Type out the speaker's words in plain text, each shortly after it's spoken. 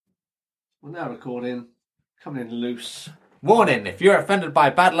We're now recording, coming in loose. Warning, if you're offended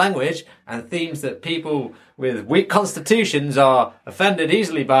by bad language and themes that people with weak constitutions are offended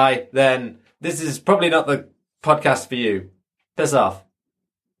easily by, then this is probably not the podcast for you. Piss off.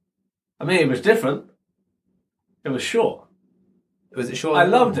 I mean, it was different. It was short. Was it short? I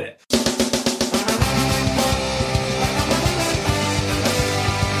loved it.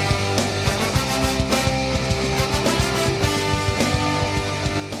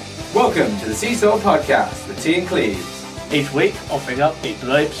 Welcome to the Seesaw Podcast with T and Cleves. Each week, offering up a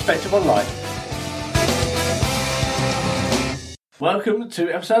delayed perspective on life. Welcome to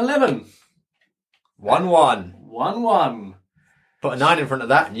episode 11. 1-1. 1-1. Put a 9 in front of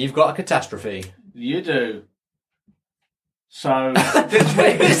that and you've got a catastrophe. You do. So, this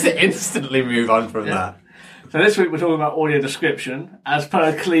week... Just instantly move on from that. So this week we're talking about audio description. As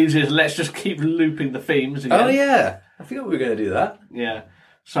per Cleves' let's just keep looping the themes again. Oh yeah, I forgot we were going to do that. Yeah.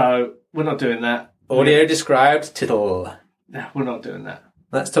 So, we're not doing that. Audio described tittle. No, we're not doing that.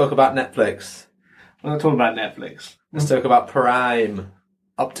 Let's talk about Netflix. We're not talking about Netflix. Let's talk about Prime.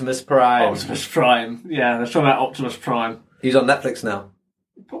 Optimus Prime. Optimus Prime. Yeah, let's talk about Optimus Prime. He's on Netflix now.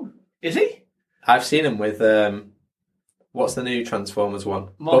 Is he? I've seen him with, what's the new Transformers one?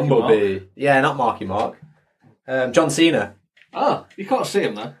 Marky Bumblebee. Mark. Yeah, not Marky Mark. John Cena. Oh, you can't see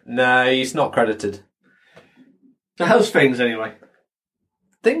him though. No, he's not credited. So how's things anyway?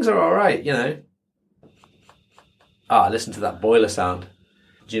 Things are alright, you know. Listen to that boiler sound.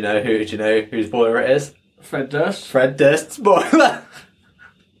 Do you know whose boiler it is? Fred Durst? Fred Durst's boiler.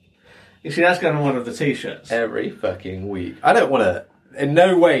 You see, that's going on one of the t-shirts. Every fucking week. I don't want to... In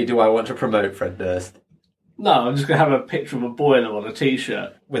no way do I want to promote Fred Durst. No, I'm just going to have a picture of a boiler on a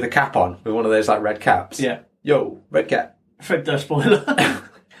t-shirt. With a cap on, with one of those like red caps. Yeah. Yo, red cap. Fred Durst boiler.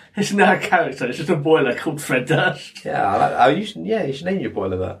 It's not a character, it's just a boiler called Fred Durst. Yeah, you should name your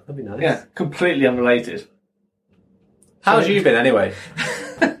boiler that. That'd be nice. Yeah, completely unrelated. How's you been anyway?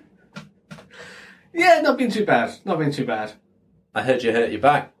 Yeah, not been too bad. Not been too bad. I heard you hurt your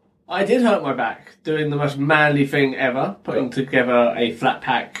back. I did hurt my back doing the most manly thing ever, putting together a flat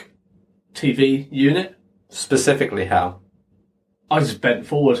pack TV unit. Specifically how? I just bent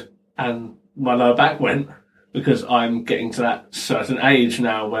forward and my lower back went because I'm getting to that certain age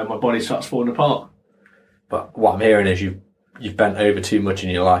now where my body starts falling apart. But what I'm hearing is you've bent over too much in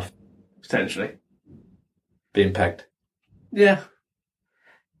your life. Potentially. Being pegged. Yeah.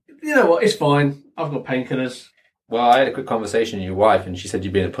 You know what, it's fine. I've got painkillers. Well, I had a quick conversation with your wife and she said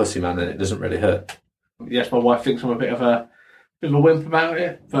you're being a pussy man and it doesn't really hurt. Yes, my wife thinks I'm a bit of a wimp about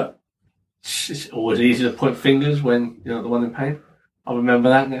it, but it's always easy to point fingers when you're not the one in pain. I'll remember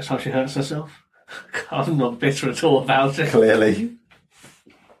that next time she hurts herself. I'm not bitter at all about it. Clearly.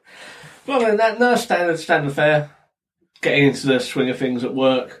 Well, then, no, standard fare. Getting into the swing of things at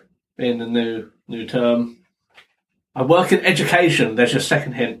work, being the new term. I work in education, there's your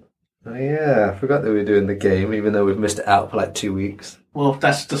second hint. Oh yeah, I forgot that we were doing the game, even though we've missed it out for like 2 weeks. Well,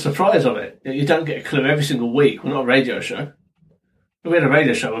 that's the surprise of it. You don't get a clue every single week. We're not a radio show. If we had a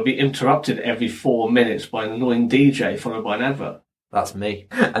radio show, we'd be interrupted every 4 minutes by an annoying DJ followed by an advert. That's me.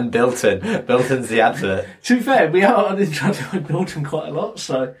 And Bilton. Bilton's the advert. To be fair, we are uninterrupted by Bilton quite a lot,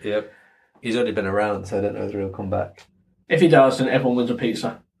 so... Yep. He's only been around, so I don't know whether he'll come back. If he does, then everyone wins a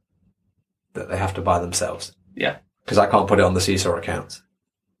pizza. That they have to buy themselves. Yeah. Because I can't put it on the Seesaw account.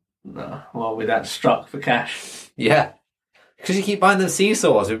 No, well, with that struck for cash. Yeah. Because you keep buying them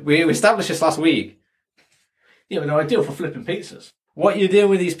seesaws. We established this last week. Yeah, but they're ideal for flipping pizzas. What you're doing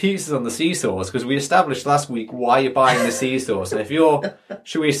with these pizzas on the seesaws, because we established last week why you're buying the seesaws. And if you're,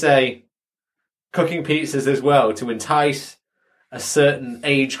 should we say, cooking pizzas as well to entice a certain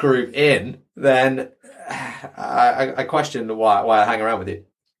age group in, then I question why I hang around with you.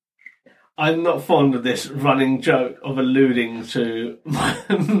 I'm not fond of this running joke of alluding to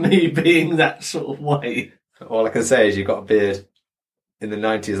me being that sort of way. All I can say is you've got a beard. In the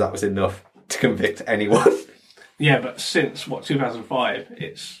 90s, that was enough to convict anyone. Yeah, but since, 2005,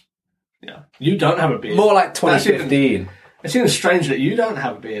 it's... Yeah, you don't have a beard. More like 2015. It's even strange that you don't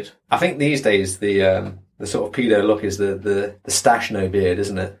have a beard. I think these days the sort of pedo look is the stash no beard,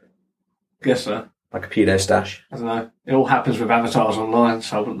 isn't it? Guess so. Like a pedo stash. I don't know. It all happens with avatars online,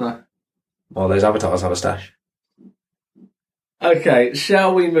 so I wouldn't know. Well, those avatars have a stash. Okay,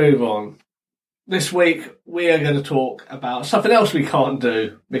 shall we move on? This week, we are going to talk about something else we can't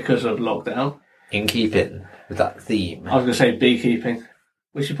do because of lockdown. In keeping with that theme. I was going to say beekeeping,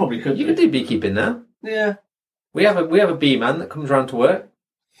 which you probably could do. You can do beekeeping now. Yeah. We have a bee man that comes around to work.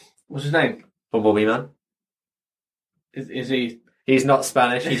 What's his name? Bumblebee man. Is he... He's not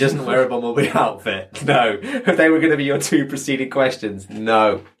Spanish. He doesn't wear a bumblebee outfit. No. If they were going to be your two preceding questions,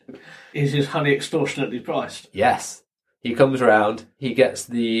 no. Is his honey extortionately priced? Yes. He comes around, he gets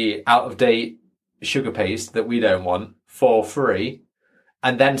the out-of-date sugar paste that we don't want for free,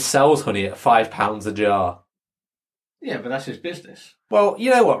 and then sells honey at £5 a jar. Yeah, but that's his business. Well, you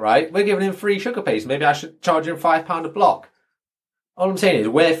know what, right? We're giving him free sugar paste. Maybe I should charge him £5 a block. All I'm saying is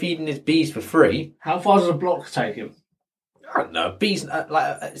we're feeding his bees for free. How far does a block take him? I don't know. Bees,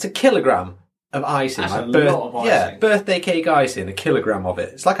 it's a kilogram of icing. That's like a lot of icing. Yeah, birthday cake icing, a kilogram of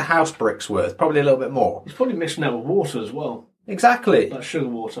it. It's like a house brick's worth, probably a little bit more. He's probably mixing that with water as well. Exactly. Like sugar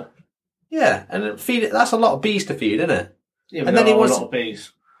water. Yeah, and then feed it. That's a lot of bees to feed, isn't it? Yeah, but And then there he are wants- a lot of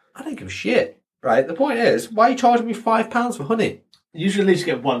bees. I don't give a shit. Right, the point is, why are you charging me £5 for honey? You should at least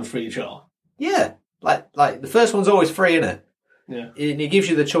get one free jar. Yeah, like the first one's always free, isn't it? Yeah. And he gives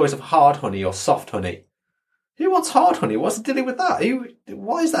you the choice of hard honey or soft honey. Who wants hard honey? What's the deal with that?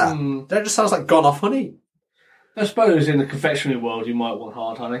 What is that? That just sounds like gone off honey. I suppose in the confectionery world you might want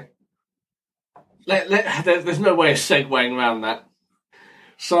hard honey. There's no way of segueing around that.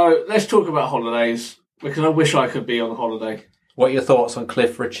 So let's talk about holidays, because I wish I could be on holiday. What are your thoughts on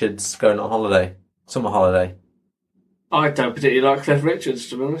Cliff Richards going on holiday? Summer holiday. I don't particularly like Cliff Richards,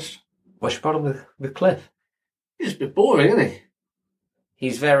 to be honest. What's your problem with Cliff? He's a bit boring, isn't he?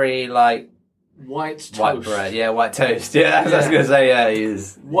 He's very, like, White toast. white bread. Yeah, white toast. Yeah, I was going to say, yeah, he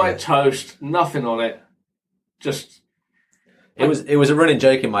is. White toast, nothing on it. Just... It was a running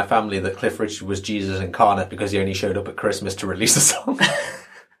joke in my family that Cliff Richard was Jesus incarnate because he only showed up at Christmas to release a song.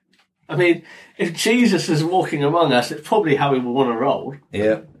 I mean, if Jesus is walking among us, it's probably how we would want to roll.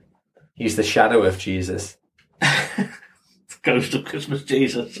 Yeah. He's the shadow of Jesus. Ghost of Christmas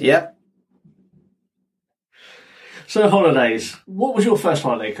Jesus. Yep. So holidays. What was your first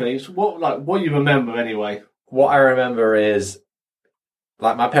holiday, Cleves? What you remember anyway? What I remember is,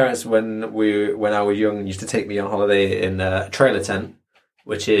 like, my parents, when I was young, used to take me on holiday in a trailer tent,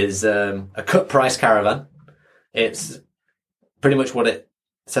 which is a cut price caravan. It's pretty much what it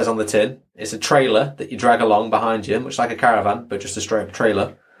says on the tin. It's a trailer that you drag along behind you, much like a caravan, but just a straight up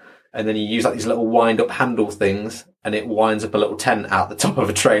trailer. And then you use like these little wind up handle things, and it winds up a little tent out the top of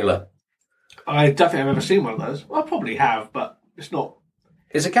a trailer. I don't think I've ever seen one of those. Well, I probably have, but it's not.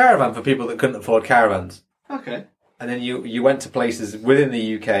 It's a caravan for people that couldn't afford caravans. Okay. And then you went to places within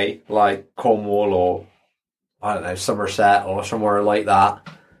the UK, like Cornwall or, I don't know, Somerset or somewhere like that.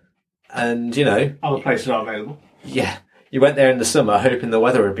 And, you know... Other places are available. Yeah. You went there in the summer hoping the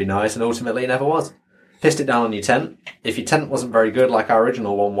weather would be nice, and ultimately it never was. Pissed it down on your tent. If your tent wasn't very good, like our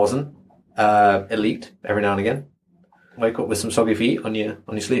original one wasn't, it leaked every now and again. Wake up with some soggy feet on your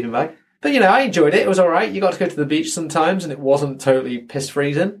sleeping bag. But, you know, I enjoyed it. It was all right. You got to go to the beach sometimes, and it wasn't totally piss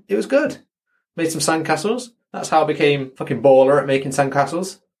freezing. It was good. Made some sandcastles. That's how I became fucking baller at making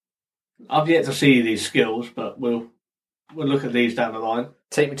sandcastles. I've yet to see these skills, but we'll look at these down the line.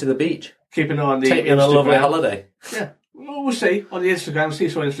 Take me to the beach. Keep an eye on the Take me on a lovely holiday. Yeah. Well, we'll see on the Instagram. See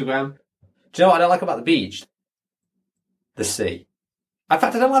us on Instagram. Do you know what I don't like about the beach? The sea. In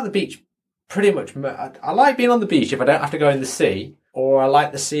fact, I don't like the beach pretty much. I like being on the beach if I don't have to go in the sea, or I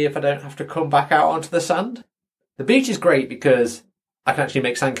like the sea if I don't have to come back out onto the sand. The beach is great because I can actually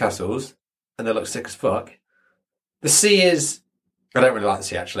make sandcastles, and they look sick as fuck. The sea is... I don't really like the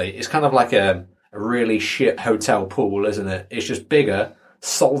sea, actually. It's kind of like a really shit hotel pool, isn't it? It's just bigger,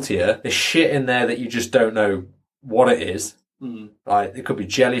 saltier. There's shit in there that you just don't know what it is. Like, it could be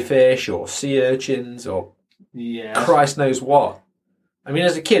jellyfish or sea urchins or Christ knows what. I mean,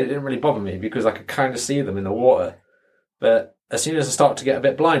 as a kid, it didn't really bother me because I could kind of see them in the water. But as soon as I start to get a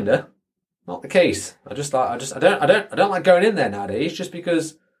bit blinder, not the case. I don't like going in there nowadays just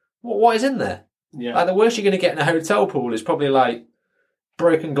because what is in there? Yeah. Like, the worst you're going to get in a hotel pool is probably like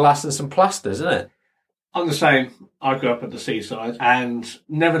broken glass and some plaster, isn't it? I'm the same. I grew up at the seaside and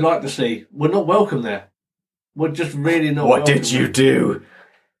never liked the sea. We're not welcome there. We're just really not What welcome did you there. do? You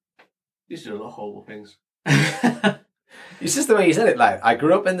used to do a lot of horrible things. It's just the way you said it. Like, I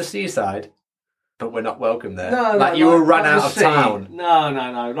grew up in the seaside, but we're not welcome there. No, like, no, you were like run the out of sea. town. No.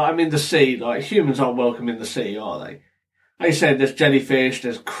 Like, I mean, the sea. Like, humans aren't welcome in the sea, are they? Like you said, there's jellyfish,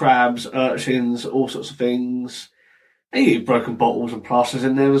 there's crabs, urchins, all sorts of things. And you get broken bottles and plasters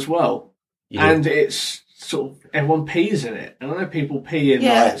in there as well. And it's sort of, everyone pees in it. And I know people pee in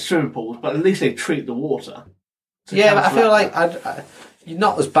like swimming pools, but at least they treat the water. Yeah, but I feel like you're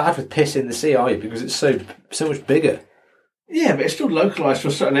not as bad with piss in the sea, are you? Because it's so much bigger. Yeah, but it's still localised to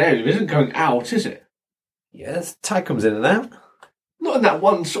a certain area. It isn't going out, is it? Yeah, the tide comes in and out. Not in that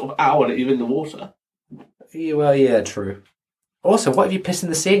one sort of hour that you're in the water. Yeah, well, yeah, true. Also, what if you piss in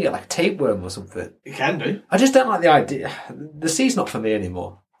the sea and get like a tapeworm or something? You can do. I just don't like the idea. The sea's not for me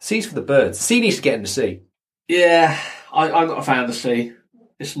anymore. The sea's for the birds. The sea needs to get in the sea. Yeah, I'm not a fan of the sea.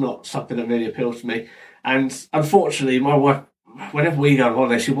 it's not something that really appeals to me. And unfortunately, my wife, whenever we go on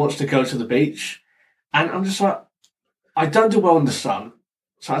holiday, she wants to go to the beach. And I'm just like, I don't do well in the sun.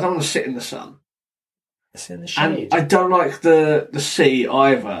 So I don't want to sit in the sun. It's in the shade. And I don't like the sea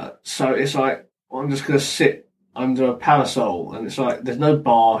either. So it's like, I'm just going to sit under a parasol. And it's like, there's no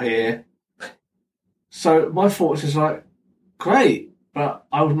bar here. So my thoughts is like, great. But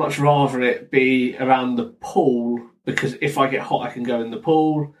I would much rather it be around the pool, because if I get hot, I can go in the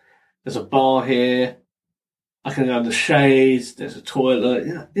pool. There's a bar here. I can go in the shade. There's a toilet.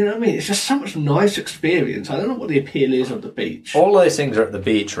 You know what I mean? It's just so much nice experience. I don't know what the appeal is of the beach. All those things are at the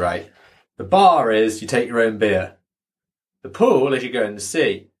beach, right? The bar is you take your own beer. The pool is you go in the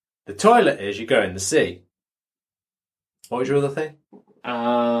sea. The toilet is you go in the sea. What was your other thing?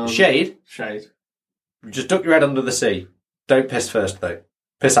 Shade. Shade. You just duck your head under the sea. Don't piss first, though.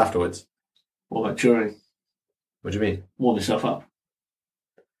 Piss afterwards. What about during? What do you mean? Warm yourself up.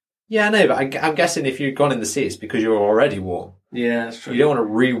 Yeah, I know, but I'm guessing if you'd gone in the sea, it's because you're already warm. Yeah, that's true. You don't want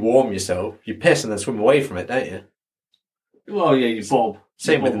to re-warm yourself. You piss and then swim away from it, don't you? Well, yeah, you bob.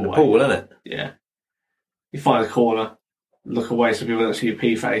 Same within the pool, isn't it? Yeah. You find a corner, look away so people don't see your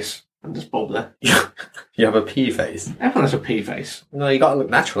pea face, and just bob there. You have a pea face. Everyone has a pea face. No, you got to look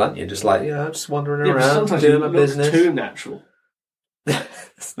natural, haven't you? Just like, I'm just wandering Yeah, but around, sometimes you doing my look business. too natural.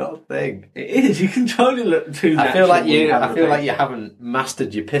 It's not a thing. It is. You can totally look too natural. I feel like when you haven't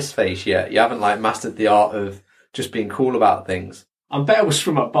mastered your piss face yet. You haven't mastered the art of just being cool about things. I'm better with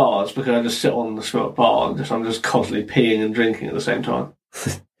swim up bars because I just sit on the swim up bar and I'm just constantly peeing and drinking at the same time.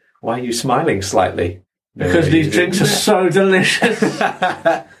 Why are you smiling slightly? Because these drinks are so delicious.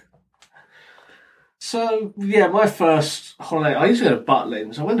 So, yeah, my first holiday, I used to go to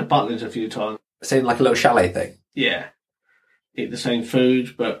Butlins. I went to Butlins a few times. Saying like a little chalet thing. Yeah. Eat the same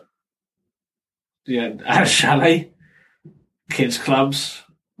food, but, yeah, at a chalet. Kids' clubs,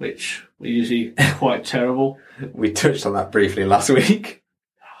 which were usually quite terrible. We touched on that briefly last week.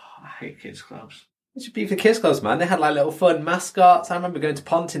 Oh, I hate kids' clubs. It should be for kids' clubs, man. They had like little fun mascots. I remember going to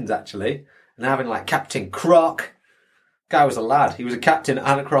Pontins, actually, and having like Captain Croc. Guy was a lad. He was a captain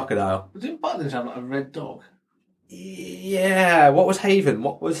and a crocodile. Didn't Butlins have like a red dog? Yeah. What was Haven?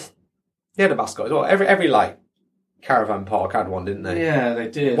 What was... They had a mascot as well. Every like caravan park had one, didn't they? Yeah, they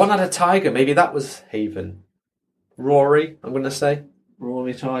did. One had a tiger. Maybe that was Haven. Rory, I'm going to say.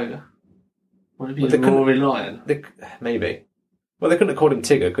 Rory Tiger. Would it be Well, Rory Lion? Maybe. Well, they couldn't have called him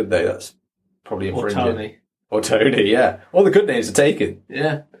Tigger, could they? That's probably Or infringing. Tony. Or Tony, yeah. All the good names are taken.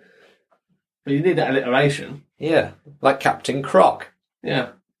 Yeah. But you need that alliteration. Yeah. Like Captain Croc. Yeah.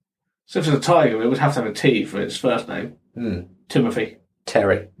 So if it's a tiger, it would have to have a T for its first name. Timothy.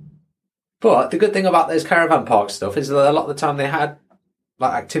 Terry. But the good thing about those caravan park stuff is that a lot of the time they had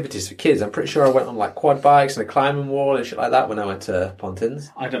like activities for kids. I'm pretty sure I went on like quad bikes and a climbing wall and shit like that when I went to Pontins.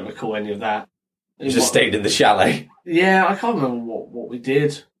 I don't recall any of that. You just stayed in the chalet. Yeah, I can't remember what we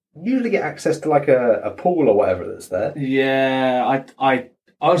did. You usually get access to like a pool or whatever that's there. Yeah, I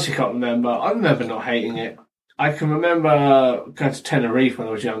honestly can't remember. I remember not hating it. I can remember going to Tenerife when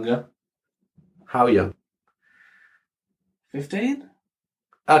I was younger. How young? 15?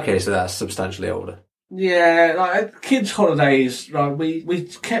 Okay, so that's substantially older. Yeah, like kids' holidays, right, we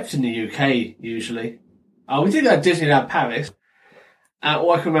kept in the UK usually. We did go to Disneyland Paris.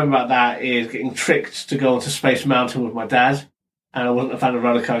 All I can remember about that is getting tricked to go onto Space Mountain with my dad. And I wasn't a fan of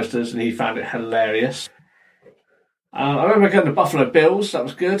roller coasters, and he found it hilarious. I remember going to Buffalo Bills. That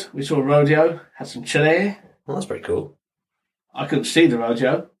was good. We saw a rodeo, had some chili. Well, that's pretty cool. I couldn't see the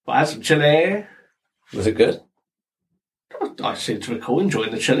rodeo, but I had some chili. Was it good? I seem to recall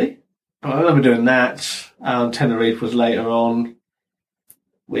enjoying the chili. I remember doing that. Tenerife was later on,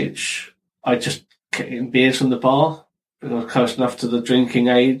 which I just kept getting beers from the bar. Because I was close enough to the drinking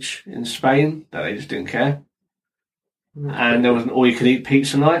age in Spain that they just didn't care. And there was an all-you-can-eat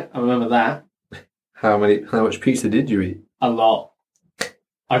pizza night. I remember that. How much pizza did you eat? A lot.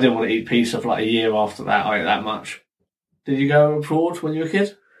 I didn't want to eat pizza for like a year after that. I ate that much. Did you go abroad when you were a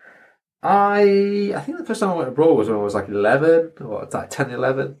kid? I think the first time I went abroad was when I was like 11, or like 10,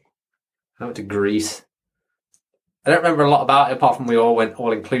 11. I went to Greece. I don't remember a lot about it, apart from we all went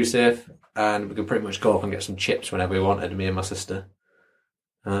all-inclusive, and we could pretty much go off and get some chips whenever we wanted, me and my sister.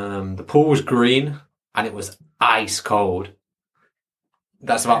 The pool was green, and it was ice cold.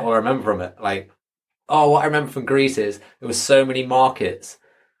 That's about what I remember from it. What I remember from Greece is there was so many markets,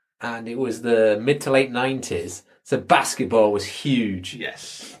 and it was the mid to late 90s, so basketball was huge.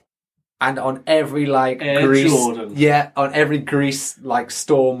 Yes. And on every Air Greece, Jordan. on every Greece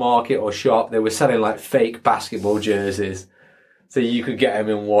store, market or shop, they were selling fake basketball jerseys, so you could get them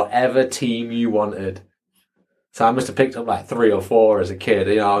in whatever team you wanted. So I must have picked up like 3 or 4 as a kid.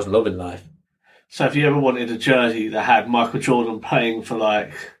 You know, I was loving life. So if you ever wanted a jersey that had Michael Jordan playing for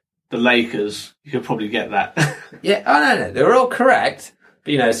like the Lakers, you could probably get that. Yeah, no, they were all correct.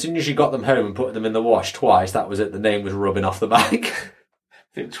 But, you know, as soon as you got them home and put them in the wash twice, that was it. The name was rubbing off the back.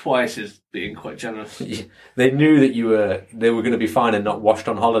 I think twice is being quite generous. They knew that they were going to be fine and not washed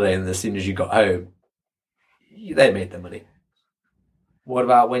on holiday, and as soon as you got home, they made their money. What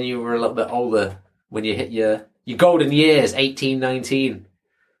about when you were a little bit older, when you hit your golden years, 18, 19?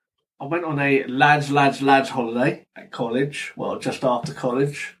 I went on a lads holiday at college, well, just after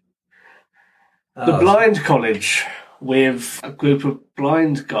college. The blind college, with a group of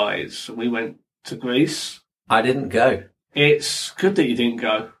blind guys. We went to Greece. I didn't go. It's good that you didn't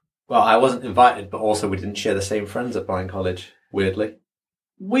go. Well, I wasn't invited, but also we didn't share the same friends at blind college, weirdly.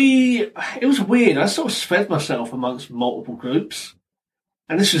 It was weird. I sort of spread myself amongst multiple groups.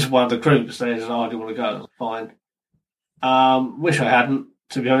 And this is one of the groups. They said, I didn't want to go. Fine. Wish I hadn't,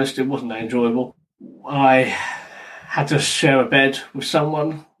 to be honest. It wasn't that enjoyable. I had to share a bed with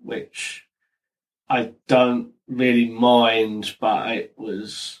someone, which I don't really mind, but it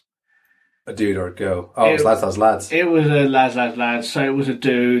was... A dude or a girl? Oh, it was lads. It was a lads. So it was a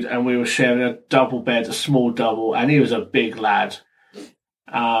dude, and we were sharing a double bed, a small double, and he was a big lad.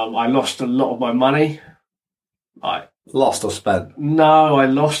 I lost a lot of my money. Lost or spent? No, I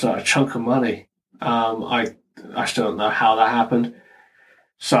lost a chunk of money. I still don't know how that happened.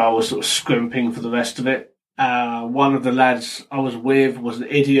 So I was sort of scrimping for the rest of it. One of the lads I was with was an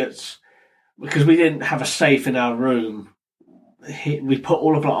idiot because we didn't have a safe in our room. We put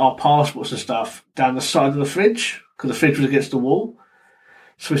all of our passports and stuff down the side of the fridge because the fridge was against the wall.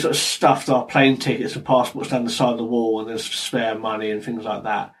 So we sort of stuffed our plane tickets and passports down the side of the wall, and there's spare money and things like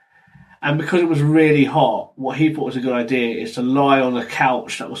that. And because it was really hot, what he thought was a good idea is to lie on a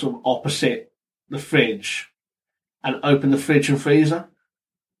couch that was sort of opposite the fridge and open the fridge and freezer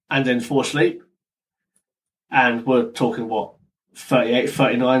and then fall asleep. And we're talking, 38,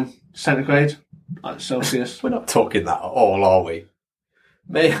 39 centigrade, like Celsius. We're not talking that at all, are we?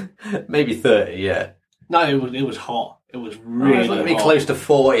 Maybe 30, yeah. No, it was hot. It was really hot. It's not close to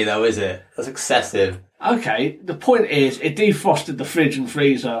 40, though, is it? That's excessive. Okay, the point is, it defrosted the fridge and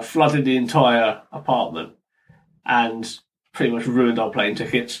freezer, flooded the entire apartment, and pretty much ruined our plane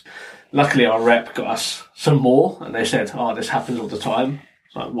tickets. Luckily, our rep got us some more, and they said, this happens all the time.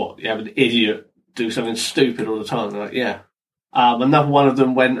 It's like, what, you have an idiot do something stupid all the time? They're like, yeah. Another one of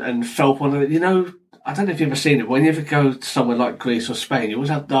them went and fell on it. You know, I don't know if you've ever seen it, but when you ever go to somewhere like Greece or Spain, you always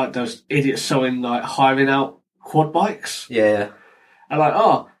have like those idiots hiring out quad bikes. Yeah. And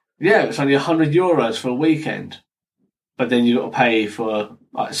like, yeah, it's only €100 for a weekend, but then you've got to pay for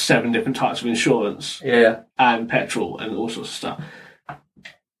like 7 different types of insurance, and petrol and all sorts of stuff.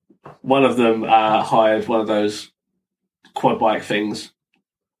 One of them hired one of those quad bike things.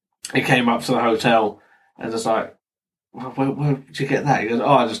 He came up to the hotel and was like, where did you get that? He goes,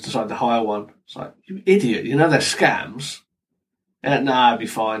 I just decided to hire one. It's like, you idiot, you know they're scams. Nah, it'd be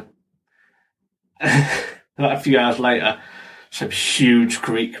fine. Like a few hours later, some huge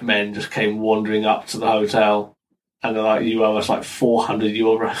Greek men just came wandering up to the hotel, and they're like, you owe us like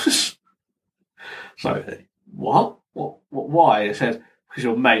 €400. So, what? Why? They said, because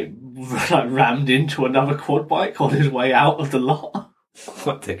your mate rammed into another quad bike on his way out of the lot.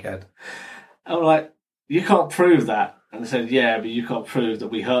 What dickhead. I'm like, you can't prove that. And they said, yeah, but you can't prove that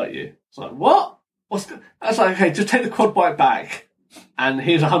we hurt you. It's like, what? I was like, okay, just take the quad bike back, and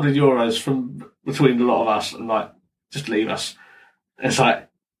here's €100 from between the lot of us, and like, just leave us. It's like,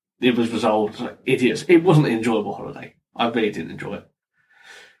 it was resolved. Like, idiots. It wasn't an enjoyable holiday. I really didn't enjoy it.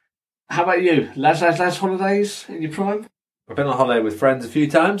 How about you? Lads holidays in your prime? I've been on holiday with friends a few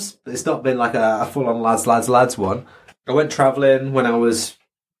times, but it's not been like a full-on lads one. I went travelling when I was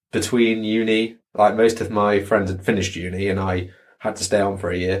between uni. Like, most of my friends had finished uni, and I had to stay on for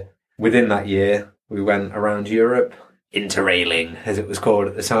a year. Within that year, we went around Europe, interrailing, as it was called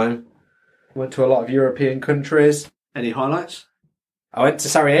at the time. Went to a lot of European countries. Any highlights? I went to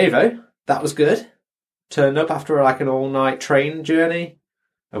Sarajevo. That was good. Turned up after like an all-night train journey,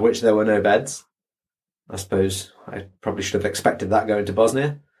 of which there were no beds. I suppose I probably should have expected that going to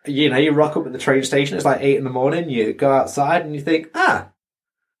Bosnia. You know, you rock up at the train station, it's like 8 a.m, you go outside and you think, that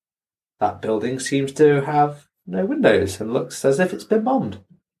building seems to have no windows and looks as if it's been bombed.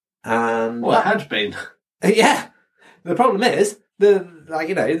 And it had been. Yeah. The problem is, the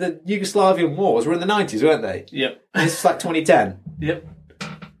Yugoslavian wars were in the 90s, weren't they? Yep. This is like 2010. Yep.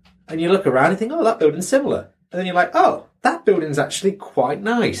 And you look around and think, that building's similar. And then you're like, that building's actually quite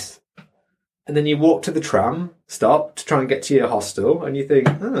nice. And then you walk to the tram stop to try and get to your hostel, and you think,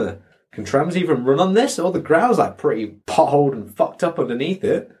 can trams even run on this? All the ground's like pretty potholed and fucked up underneath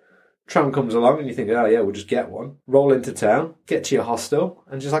it. Tram comes along and you think, oh yeah, we'll just get one. Roll into town, get to your hostel,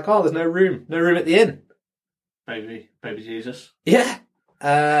 and just like, oh, there's no room at the inn. Baby Jesus. Yeah.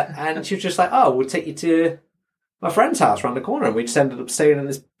 And she was just like, oh, we'll take you to my friend's house around the corner. And we just ended up staying in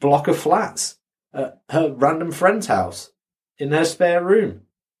this block of flats at her random friend's house in her spare room.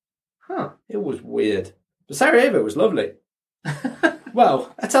 Huh. It was weird. But Sarajevo was lovely.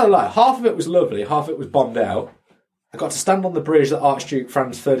 Well, I tell you a lie, half of it was lovely, half of it was bombed out. I got to stand on the bridge that Archduke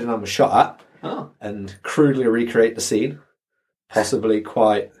Franz Ferdinand was shot at and crudely recreate the scene. Possibly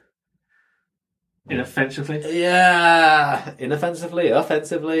quite... Inoffensively? Yeah, inoffensively,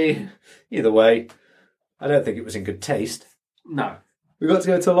 offensively. Either way, I don't think it was in good taste. No. We got to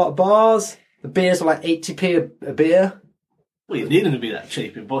go to a lot of bars. The beers were like 80p a beer. Well, you need them to be that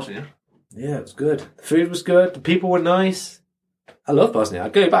cheap in Bosnia. Yeah, it was good. The food was good. The people were nice. I love Bosnia.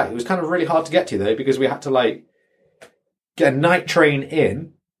 I'd go back. It was kind of really hard to get to, though, because we had to, like, get a night train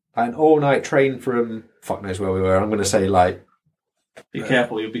in, an all-night train from... Fuck knows where we were. I'm going to say, like... Be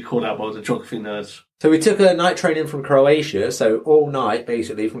careful, you'll be called out by the geography nerds. So we took a night train in from Croatia, so all night,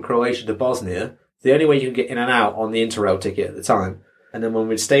 basically, from Croatia to Bosnia. The only way you can get in and out on the Interrail ticket at the time. And then when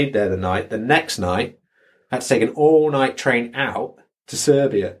we'd stayed there the next night, I had to take an all-night train out to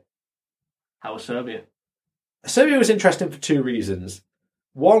Serbia. How was Serbia? Serbia was interesting for two reasons.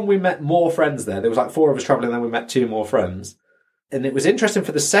 One, we met more friends there. There was like 4 of us travelling, then we met 2 more friends. And it was interesting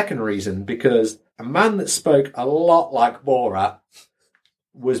for the second reason, because a man that spoke a lot like Borat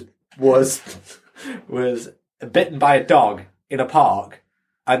was bitten by a dog in a park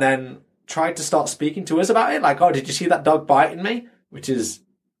and then tried to start speaking to us about it. Like, oh, did you see that dog biting me? Which is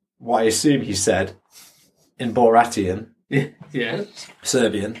what I assume he said in Boratian. Yeah.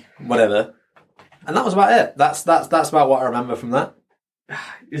 Serbian, whatever. And that was about it. That's about what I remember from that.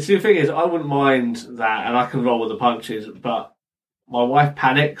 You see, the thing is, I wouldn't mind that, and I can roll with the punches, but my wife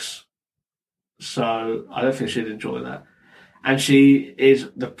panics, so I don't think she'd enjoy that. And she is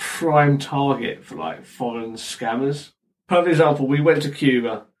the prime target for, like, foreign scammers. Perfect example, we went to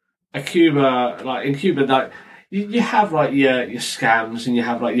Cuba. In Cuba, like, you have, like, your scams, and you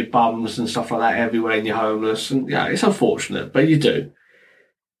have, like, your bums and stuff like that everywhere, and you're homeless, and, yeah, it's unfortunate, but you do.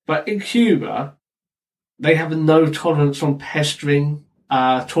 But in Cuba, they have a no tolerance on pestering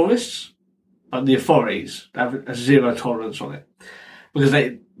tourists, like the authorities. They have a zero tolerance on it because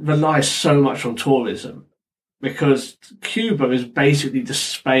they rely so much on tourism. Because Cuba is basically the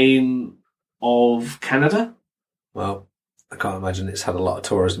Spain of Canada. Well, I can't imagine it's had a lot of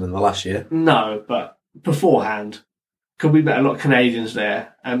tourism in the last year. No, but beforehand, because we met a lot of Canadians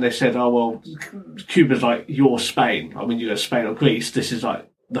there, and they said, oh, well, Cuba's like your Spain. I mean, you go to Spain or Greece, this is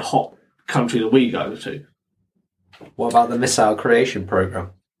like the hot country that we go to. What about the missile creation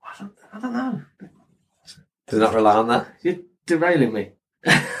program? I don't know. Does it not rely on that? You're derailing me.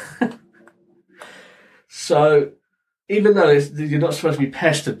 So, even though you're not supposed to be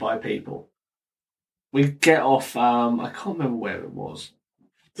pestered by people, we get off, I can't remember where it was.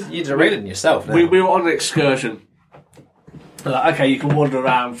 You're derailing yourself now. We were on an excursion. Like, okay, you can wander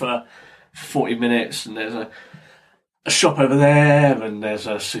around for 40 minutes, and there's a shop over there, and there's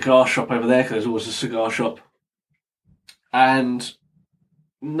a cigar shop over there, because there's always a cigar shop. And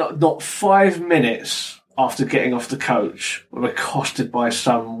not 5 minutes after getting off the coach, we're accosted by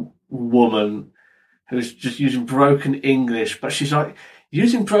some woman who's just using broken English, but she's like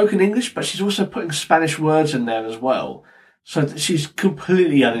using broken English, but she's also putting Spanish words in there as well. So that she's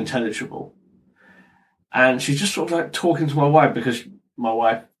completely unintelligible. And she's just sort of like talking to my wife, because my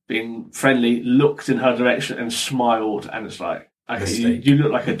wife, being friendly, looked in her direction and smiled, and it's like, okay, you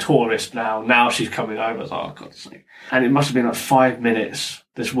look like a tourist now. Now she's coming over. I was like, oh, God's sake. And it must have been like 5 minutes.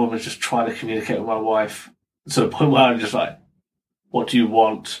 This woman's just trying to communicate with my wife to the point where I'm just like, what do you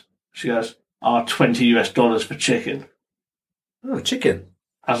want? She goes, $20 for chicken. Oh, chicken.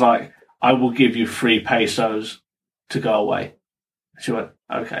 I was like, I will give you 3 pesos to go away. She went,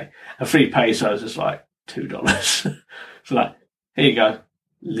 okay. And 3 pesos is like $2. So like, here you go.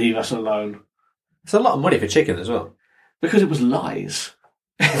 Leave us alone. It's a lot of money for chicken as well. Because it was lies.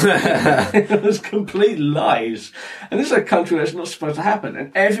 It was complete lies. And this is a country where it's not supposed to happen.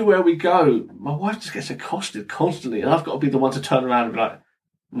 And everywhere we go, my wife just gets accosted constantly. And I've got to be the one to turn around and be like,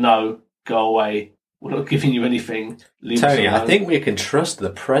 no, go away. We're not giving you anything. Leave Tony, us alone. I think we can trust the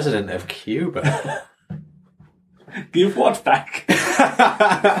president of Cuba. Give what back?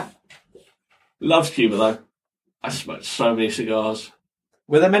 Loves Cuba, though. I smoked so many cigars.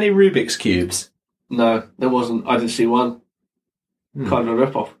 Were there many Rubik's Cubes? No, there wasn't. I didn't see one. Kind of a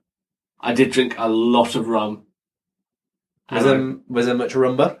rip-off. I did drink a lot of rum. Was there much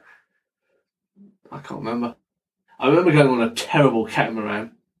rumba? I can't remember. I remember going on a terrible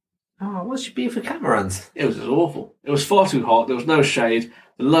catamaran. Oh, what's your beef with catamarans? It was just awful. It was far too hot. There was no shade.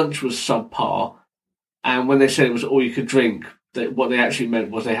 The lunch was subpar. And when they said it was all you could drink, what they actually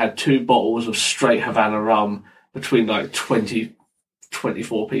meant was they had 2 bottles of straight Havana rum between like 20,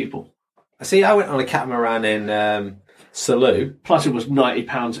 24 people. See, I went on a catamaran in Salou. Plus it was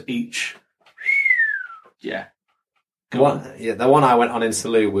 £90 each. Yeah. The one I went on in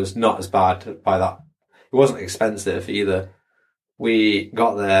Salou was not as bad by that. It wasn't expensive either. We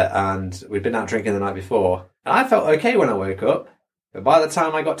got there and we'd been out drinking the night before. And I felt okay when I woke up. But by the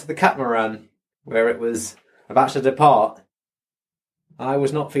time I got to the catamaran, where it was about to depart, I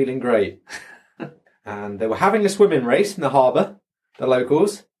was not feeling great. And they were having a swimming race in the harbour, the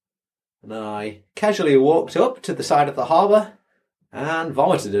locals. And I casually walked up to the side of the harbour and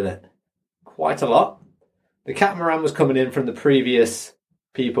vomited in it. Quite a lot. The catamaran was coming in from the previous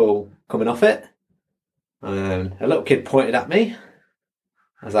people coming off it. And a little kid pointed at me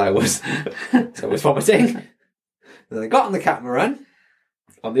as I was vomiting. And I got on the catamaran,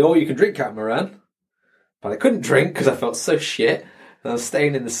 on the all-you-can-drink catamaran, but I couldn't drink because I felt so shit. And I was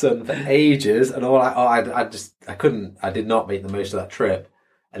staying in the sun for ages, and I did not make the most of that trip.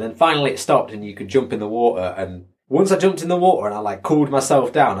 And then finally it stopped, and you could jump in the water. And once I jumped in the water and I cooled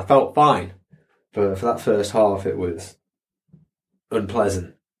myself down, I felt fine. But for that first half, it was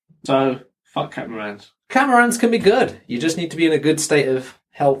unpleasant. So, fuck catamarans. Catamarans can be good. You just need to be in a good state of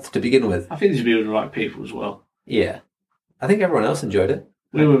health to begin with. I think you should be with the right people as well. Yeah. I think everyone else enjoyed it.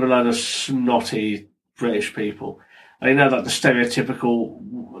 We were with a load of snotty British people. And you know, like the stereotypical,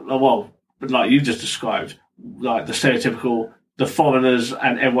 well, like you just described, like the stereotypical, the foreigners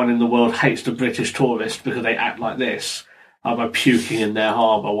and everyone in the world hates the British tourist because they act like this. By puking in their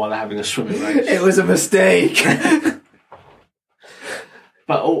harbour while they're having a swimming race. It was a mistake.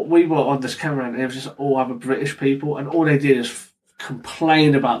 But we were on this camera and it was just all other British people, and all they did is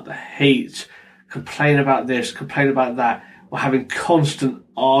complain about the heat, complain about this, complain about that. We're having constant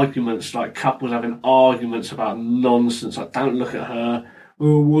arguments, like couples having arguments about nonsense, like don't look at her,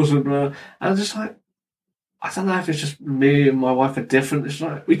 oh, wasn't her. And I'm just like, I don't know if it's just me and my wife are different. It's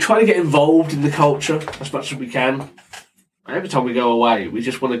like we try to get involved in the culture as much as we can. Every time we go away, we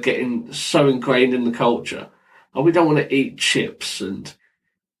just want to get so ingrained in the culture. And we don't want to eat chips and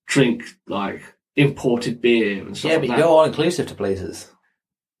drink, like, imported beer and stuff like that. Yeah, but you go all-inclusive to places.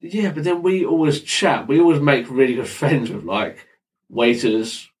 Yeah, but then we always chat. We always make really good friends with, like,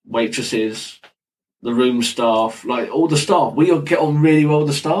 waiters, waitresses, the room staff, like, all the staff. We all get on really well with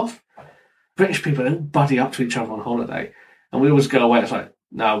the staff. British people don't buddy up to each other on holiday. And we always go away. It's like,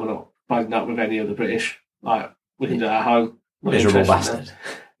 no, we're not buddying up with any of the British. Like, we can do it at home. Miserable bastard.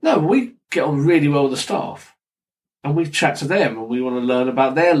 No, we get on really well with the staff. And we chat to them and we want to learn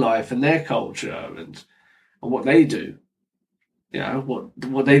about their life and their culture and what they do. You know,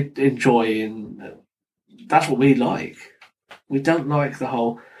 what they enjoy, and that's what we like. We don't like the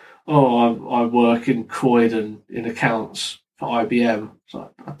whole, I work in Croydon in accounts for IBM. It's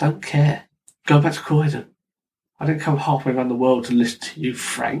like, I don't care. Go back to Croydon. I didn't come halfway around the world to listen to you,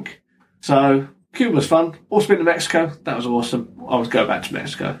 Frank. So Cuba was fun. Also been to Mexico. That was awesome. I would go back to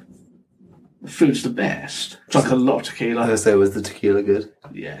Mexico. The food's the best. Drank a lot of tequila. I was going to say, was the tequila good?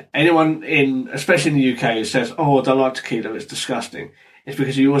 Yeah. Anyone especially in the UK, who says, I don't like tequila, it's disgusting. It's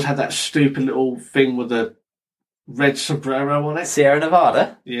because you always had that stupid little thing with the red sombrero on it. Sierra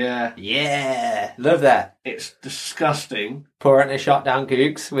Nevada? Yeah. Yeah. Love that. It's disgusting. Pour it in a shot down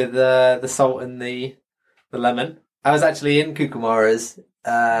Kooks with the salt and the lemon. I was actually in Cucumara's.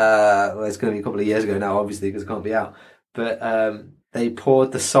 It's going to be a couple of years ago now, obviously, because it can't be out. But they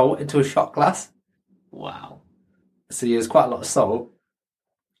poured the salt into a shot glass. Wow. So there was quite a lot of salt.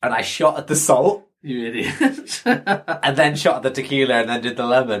 And I shot at the salt. You idiot. And then shot at the tequila and then did the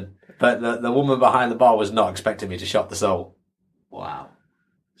lemon. But the woman behind the bar was not expecting me to shot the salt. Wow.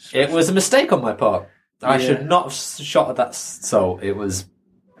 It was a mistake on my part. I should not have shot at that salt. It was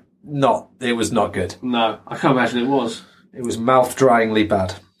not good. No, I can't imagine it was. It was mouth-dryingly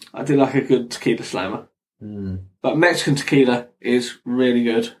bad. I did like a good tequila slammer. Mm. But Mexican tequila is really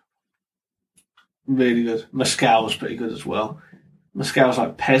good. Really good. Mezcal's pretty good as well. Mezcal's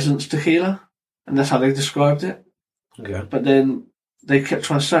like peasants' tequila, and that's how they described it. Okay. But then they kept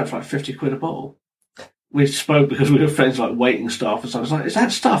trying to sell it for like 50 quid a bottle. We spoke because we were friends, like waiting staff and stuff. I was like, is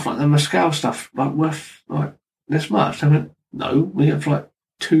that stuff, like the Mezcal stuff, like worth like this much? They went, no, we get it for like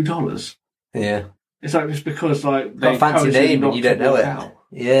 $2. Yeah. It's like just because like Got a fancy name and you don't know it. Out.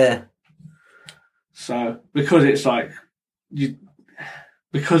 Yeah. So because it's like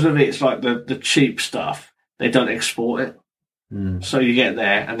because of it's like the cheap stuff, they don't export it. So you get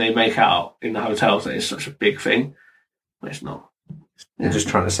there and they make out in the hotels that it's such a big thing. But it's not. They're just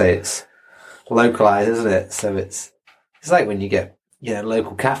trying to say it's localized, isn't it? So it's like when you get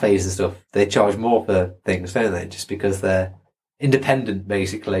local cafes and stuff. They charge more for things, don't they? Just because they're independent,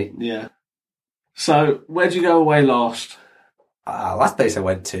 basically. Yeah. So where'd you go away last? Last place I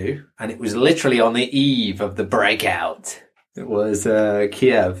went to, and it was literally on the eve of the breakout. It was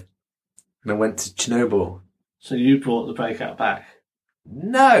Kiev, and I went to Chernobyl. So you brought the breakout back?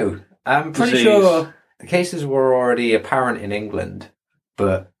 No, I'm pretty Disease. sure the cases were already apparent in England,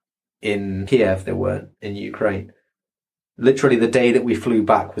 but in Kiev they weren't, in Ukraine. Literally the day that we flew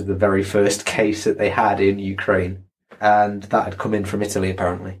back was the very first case that they had in Ukraine, and that had come in from Italy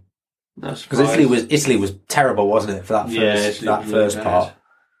apparently. Because Italy was terrible, wasn't it, for that first really part?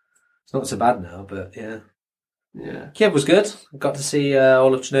 It's not so bad now, but yeah. Yeah. Kiev was good. Got to see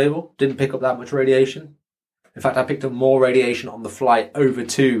all of Chernobyl. Didn't pick up that much radiation. In fact, I picked up more radiation on the flight over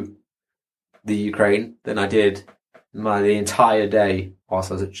to the Ukraine than I did the entire day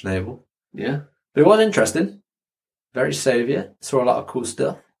whilst I was at Chernobyl. Yeah. But it was interesting. Very Soviet. Saw a lot of cool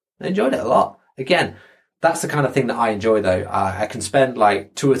stuff. I enjoyed it a lot. Again, that's the kind of thing that I enjoy, though. I can spend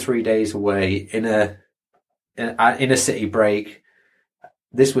like 2 or 3 days away in a city break.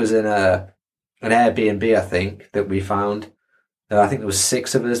 This was in an Airbnb, I think, that we found. I think there was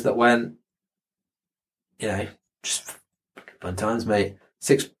 6 of us that went. Just fun times, mate.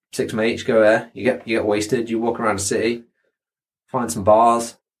 Six mates go there. You get wasted. You walk around the city, find some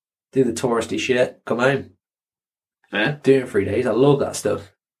bars, do the touristy shit, come home. Fair. Do it in 3 days. I love that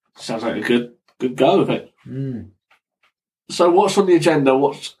stuff. Sounds like a good go of it. So what's on the agenda?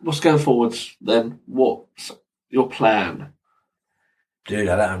 What's going forwards then? What's your plan? Dude,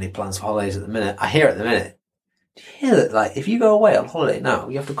 I don't have any plans for holidays at the minute. I hear at the minute. Do you hear that? Like, if you go away on holiday now,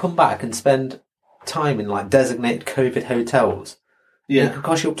 you have to come back and spend time in like designated COVID hotels. Yeah. It could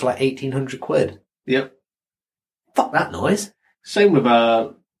cost you up to like 1,800 quid. Yep. Fuck that noise. Same with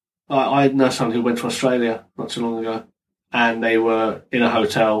I know someone who went to Australia not too long ago, and they were in a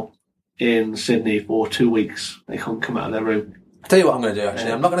hotel in Sydney for 2 weeks. They couldn't come out of their room. I'll tell you what I'm going to do,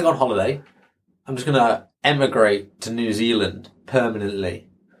 actually. I'm not going to go on holiday. I'm just going to emigrate to New Zealand permanently.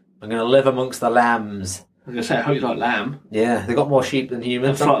 I'm going to live amongst the lambs. I was going to say, I hope you like lamb. Yeah, they got more sheep than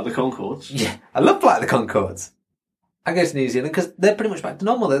humans. Flight of the Conchords. Yeah, I love Flight of the Conchords. I go to New Zealand because they're pretty much back to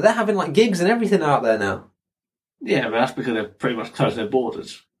normal. They're having like gigs and everything out there now. Yeah, but that's because they've pretty much closed their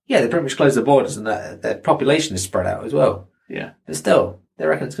borders. Yeah, they pretty much closed the borders and their population is spread out as well. Yeah. But still, they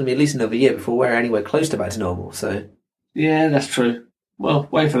reckon it's going to be at least another year before we're anywhere close to back to normal, so... Yeah, that's true. Well,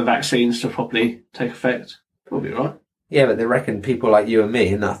 wait for the vaccines to properly take effect. We'll be all right. Yeah, but they reckon people like you and me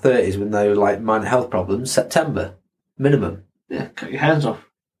in our 30s with no like minor health problems, September, minimum. Yeah, cut your hands off.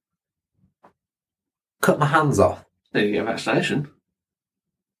 Cut my hands off. Then you get a vaccination.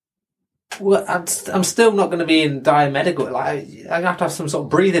 Well, I'm still not going to be in dire medical. Like, I'm going to have some sort of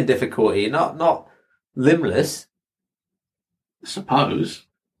breathing difficulty, not limbless. I suppose.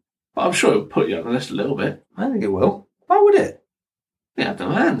 But I'm sure it'll put you on the list a little bit. I think it will. Why would it? You have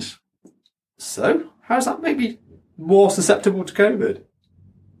no hands. So, how does that make me more susceptible to COVID?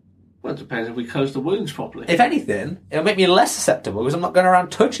 Well, it depends if we close the wounds properly. If anything, it'll make me less susceptible because I'm not going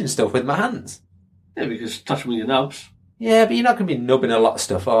around touching stuff with my hands. Yeah, because touch them with your nubs. Yeah, but you're not going to be nubbing a lot of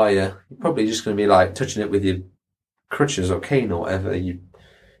stuff, are you? You're probably just going to be like touching it with your crutches or cane or whatever,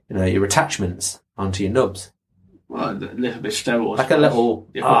 your attachments onto your nubs. Well, a little bit sterile. Like a little,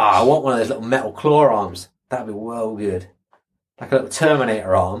 I want one of those little metal claw arms. That'd be well good. Like a little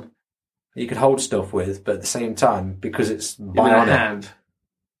Terminator arm that you could hold stuff with, but at the same time, because it's bionic. Hand.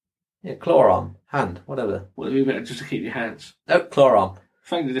 Yeah, claw arm, hand, whatever. Well, it'd be better just to keep your hands. No, claw arm.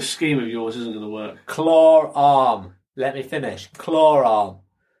 Frankly, this scheme of yours isn't going to work. Claw arm. Let me finish. Claw arm.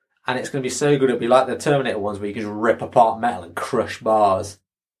 And it's going to be so good, it'll be like the Terminator ones where you can just rip apart metal and crush bars.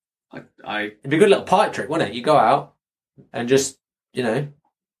 It'd be a good little pipe trick, wouldn't it? You go out and just, don't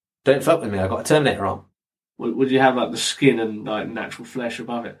fuck with me, I've got a Terminator arm. Would you have like the skin and like natural flesh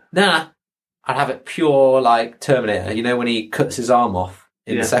above it? Nah. I'd have it pure like Terminator. You know when he cuts his arm off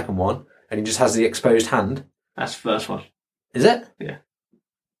in the second one and he just has the exposed hand? That's the first one. Is it? Yeah.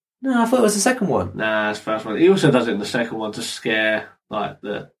 No, I thought it was the second one. Nah, that's the first one. He also does it in the second one to scare like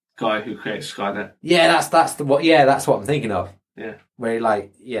the guy who creates Skynet. Yeah, that's what I'm thinking of. Yeah. Where he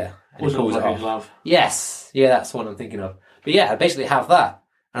like, yeah. And Was he pulls it like off. glove. Yes. Yeah, that's what I'm thinking of. But yeah, I basically have that.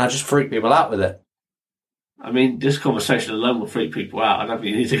 And I just freak people out with it. I mean, this conversation alone will freak people out. I don't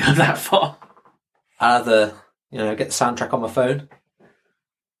think you need to go that far. I either, get the soundtrack on my phone,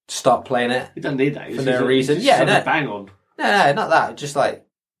 start playing it. You don't need that. For no reason. Just Yeah, no. bang on. No, not that. Just like,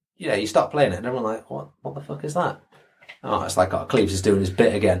 you start playing it and everyone's like, what the fuck is that? Oh, it's like Cleves is doing his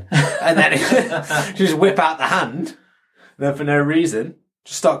bit again. And then just whip out the hand, and then for no reason,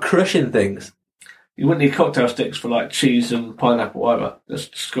 just start crushing things. You wouldn't need cocktail sticks for like cheese and pineapple either.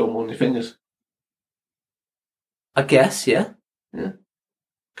 Just score them on your fingers. I guess, yeah. Yeah.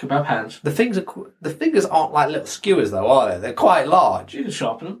 Kebab hands. The fingers aren't like little skewers though, are they? They're quite large. You can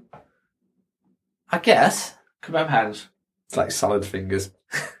sharpen them. I guess. Kebab hands. It's like salad fingers.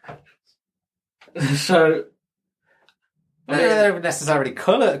 So... I don't know if they've necessarily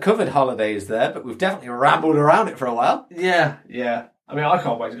covered holidays there, but we've definitely rambled around it for a while. Yeah. I mean, I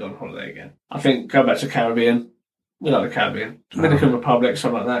can't wait to go on holiday again. I think going back to Caribbean. We like the Caribbean. Dominican Republic,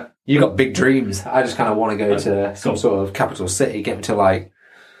 something like that. You got big dreams. I just kind of want to go to some sort of capital city. Get me to like,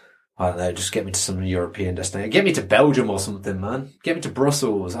 I don't know, just get me to some European destination. Get me to Belgium or something, man. Get me to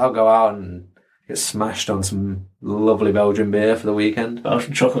Brussels. I'll go out and get smashed on some lovely Belgian beer for the weekend.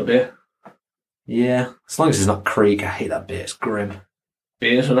 Belgian chocolate beer. Yeah, as long as it's not Krieg. I hate that beer. It's grim.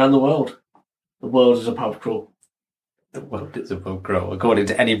 Beers around the world. The world is a pub crawl. The world is a pub crawl, according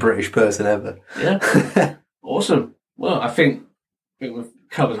to any British person ever. Yeah. Awesome. Well, I think we've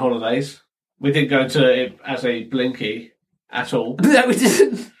covered holidays. We didn't go into it as a blinky at all. No, we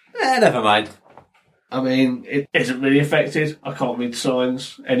didn't. Never mind. I mean, it isn't really affected. I can't read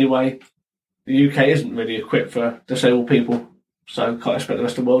signs anyway. The UK isn't really equipped for disabled people, so can't expect the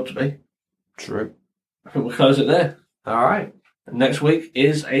rest of the world to be. True. I think we'll close it there. All right. And next week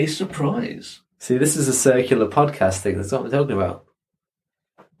is a surprise. See, this is a circular podcast thing. That's what I'm talking about.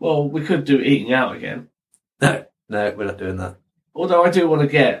 Well, we could do eating out again. No, we're not doing that. Although I do want to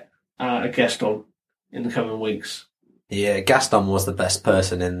get a guest on in the coming weeks. Yeah, Gaston was the best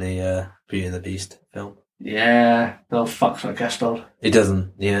person in the Beauty and the Beast film. Yeah, no fucks like Gaston. He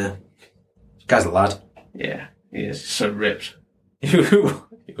doesn't, yeah. Guy's a lad. Yeah, he is so ripped. He was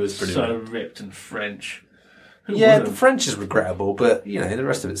pretty so ripped. ripped and French. Who Yeah, wouldn't? the French is regrettable, but, you know, the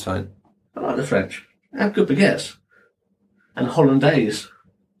rest of it's fine. I like the French. They have good baguettes. And hollandaise,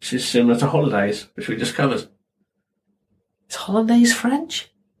 which is similar to holidays, which we just covered. Is hollandaise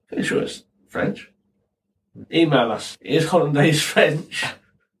French? Pretty sure it's French. Email us. Is hollandaise French?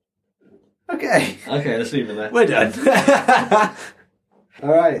 Okay. Okay, let's leave it there. We're done. All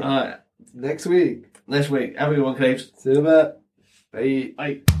right. Alright, Next week. next week. Have a good one, Cleves. See you in a bit. Bye.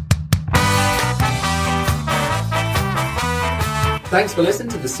 Bye. Thanks for listening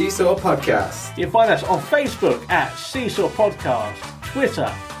to the Seesaw Podcast. You can find us on Facebook at Seesaw Podcast, Twitter,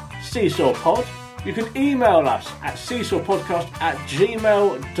 Seesaw Pod. You can email us at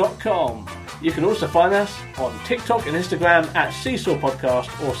seesawpodcast@gmail.com. You can also find us on TikTok and Instagram at Seesaw Podcast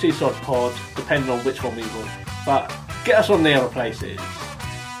or Seesaw Pod, depending on which one we want. But get us on the other places.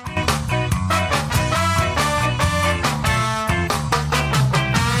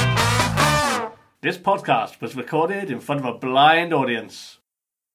 This podcast was recorded in front of a blind audience.